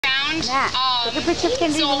Look at picture of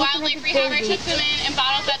Kennedy. So a wildlife rehabber took them in and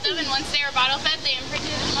bottle fed them, and once they were bottle fed, they imprinted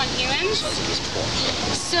them on humans.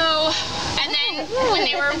 So, and then when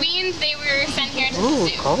they were weaned, they were sent here to the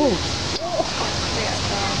zoo. Cold.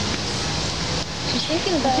 She's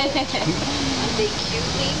thinking about it. Are they cute,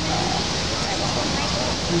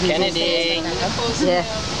 Kennedy. Yeah.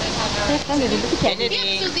 Kennedy, look at Kennedy.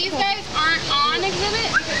 Yep, so these guys aren't on exhibit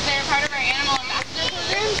because they're part of our animal ambassador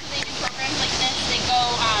program. So they do programs like this. They go,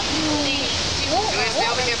 they do.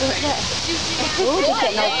 Oh, look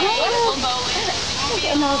at no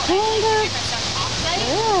panda.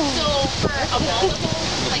 So for a multiple,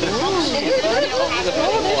 like multiple, they don't have to go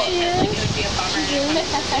to it. Like it would be a bummer.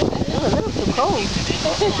 Oh, a little too cold.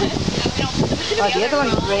 Oh, the other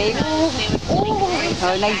one's brave.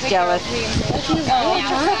 Oh, nice jealous. Beyond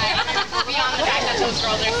the fact that those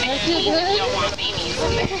girls are 16 and we don't want babies.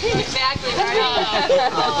 Exactly. So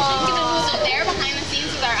they're behind the scenes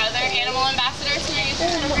with our other animal ambassadors who are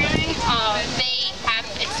using programming. They have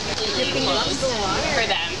exclusively clothes for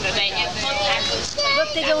them. So they look,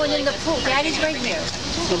 they're going in the pool. Daddy's right here.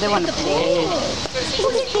 So they want to play.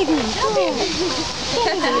 Look at Kitty.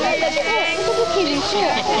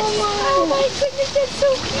 Oh my goodness, that's so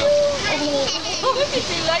cute.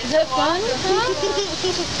 Is that fun? I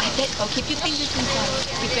bet. Oh, keep your fingers inside.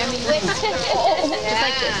 Keep them in there. Just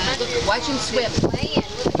like this. Look, watch him swim.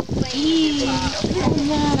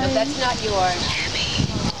 No, that's not yours.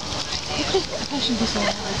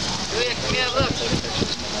 look.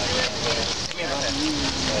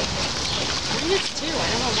 Minutes too. I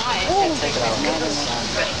don't know why.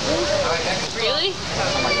 Really?